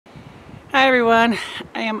Hi everyone,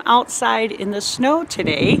 I am outside in the snow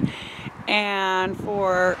today, and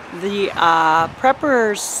for the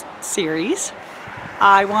Preppers series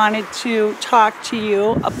I wanted to talk to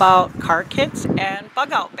you about car kits and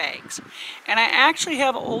bug out bags. And I actually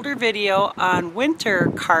have an older video on winter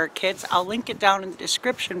car kits. I'll link it down in the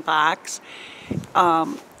description box,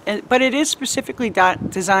 but it is specifically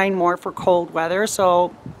designed more for cold weather.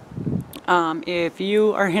 So if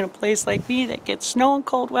you are in a place like me that gets snow and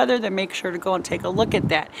cold weather, then make sure to go and take a look at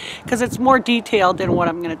that, because it's more detailed than what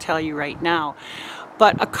I'm going to tell you right now.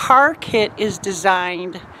 But a car kit is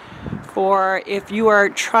designed for if you are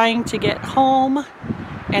trying to get home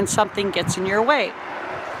and something gets in your way.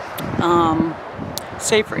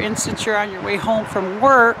 Say for instance you're on your way home from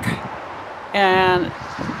work and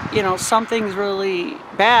something's really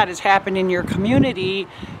bad has happened in your community,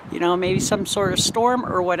 maybe some sort of storm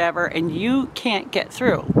or whatever, and you can't get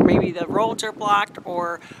through. Maybe the roads are blocked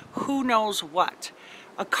or who knows what.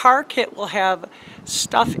 A car kit will have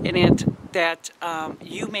stuff in it that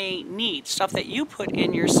you may need, stuff that you put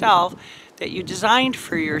in yourself, that you designed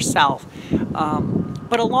for yourself.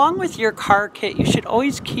 But along with your car kit, you should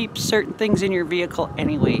always keep certain things in your vehicle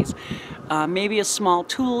anyways. Maybe a small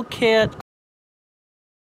tool kit,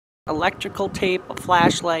 electrical tape, a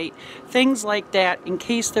flashlight, things like that, in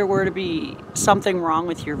case there were to be something wrong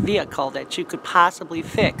with your vehicle that you could possibly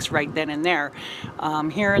fix right then and there.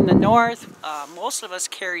 Here in the north, most of us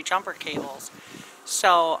carry jumper cables,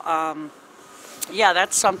 so yeah,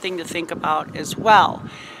 that's something to think about as well.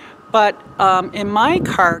 But in my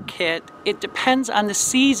car kit, it depends on the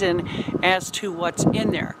season as to what's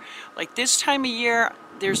in there. Like this time of year,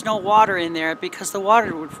 there's no water in there because the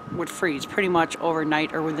water would freeze pretty much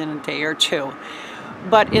overnight or within a day or two.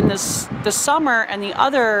 But in the summer and the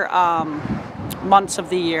other months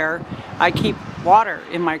of the year, I keep water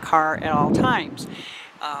in my car at all times.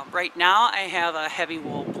 Right now I have a heavy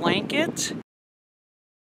wool blanket.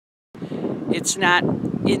 It's not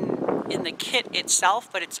in the kit itself,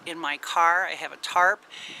 but it's in my car. I have a tarp.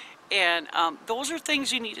 And those are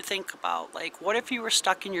things you need to think about. Like, what if you were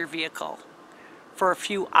stuck in your vehicle for a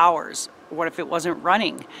few hours? What if it wasn't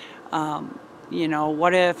running?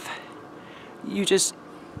 What if you just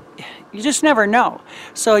never know.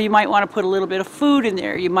 So you might want to put a little bit of food in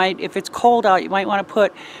there. You might, if it's cold out, you might want to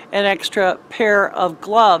put an extra pair of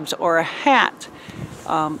gloves or a hat.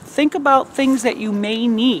 Think about things that you may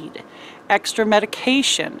need. Extra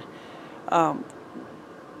medication.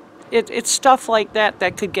 It's stuff like that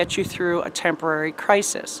that could get you through a temporary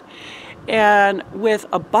crisis. And with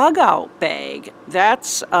a bug out bag,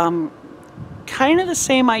 that's kind of the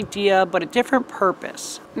same idea but a different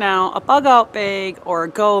purpose. Now, a bug out bag or a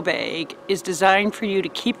go bag is designed for you to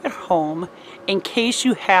keep at home in case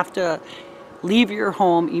you have to leave your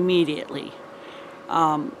home immediately.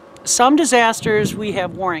 Some disasters we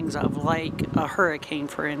have warnings of, like a hurricane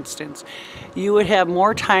for instance. You would have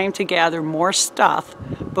more time to gather more stuff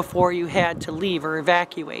before you had to leave or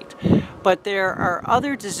evacuate. But there are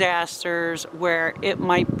other disasters where it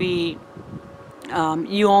might be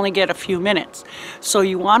you only get a few minutes. So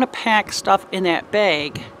you want to pack stuff in that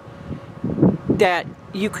bag that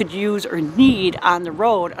you could use or need on the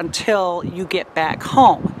road until you get back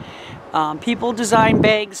home. People design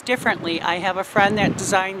bags differently. I have a friend that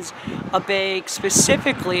designs a bag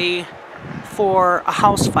specifically for a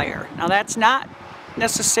house fire. Now that's not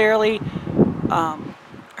necessarily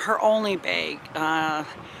her only bag,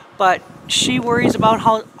 but she worries about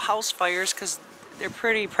house fires because they're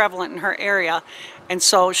pretty prevalent in her area, and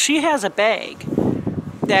so she has a bag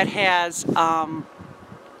that has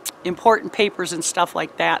important papers and stuff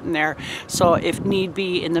like that in there, so if need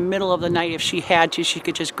be in the middle of the night, if she had to, she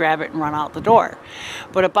could just grab it and run out the door.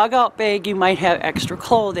 But a bug out bag, you might have extra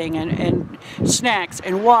clothing and snacks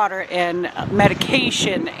and water and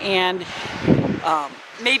medication and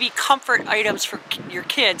maybe comfort items for your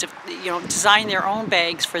kids, if design their own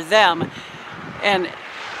bags for them. And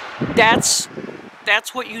that's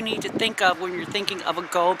what you need to think of when you're thinking of a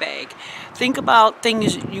go bag. Think about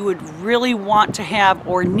things you would really want to have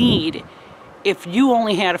or need if you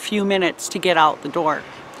only had a few minutes to get out the door.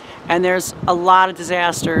 And there's a lot of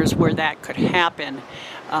disasters where that could happen.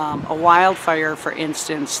 A wildfire, for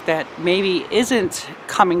instance, that maybe isn't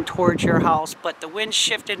coming towards your house, but the wind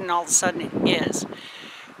shifted and all of a sudden it is.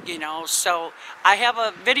 So I have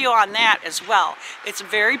a video on that as well. It's a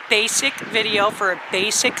very basic video for a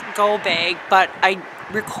basic go bag, but I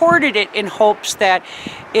recorded it in hopes that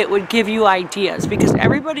it would give you ideas, because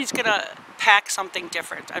everybody's gonna pack something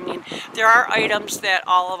different. I mean, there are items that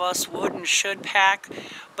all of us would and should pack,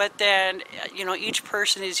 but then, you know, each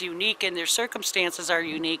person is unique and their circumstances are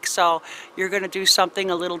unique, so you're going to do something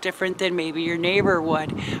a little different than maybe your neighbor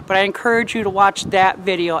would. But I encourage you to watch that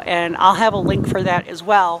video, and I'll have a link for that as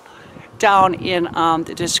well down in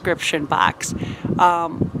the description box.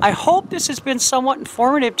 I hope this has been somewhat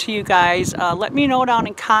informative to you guys. Let me know down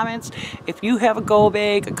in comments if you have a go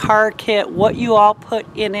bag, a car kit, what you all put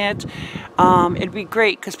in it. It'd be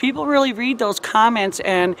great because people really read those comments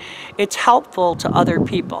and it's helpful to other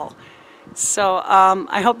people. So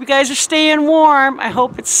I hope you guys are staying warm. I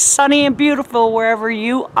hope it's sunny and beautiful wherever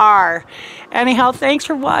you are. Anyhow, thanks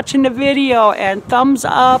for watching the video, and thumbs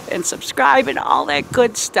up and subscribe and all that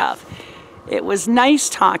good stuff. It was nice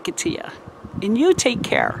talking to you. And you take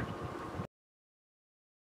care.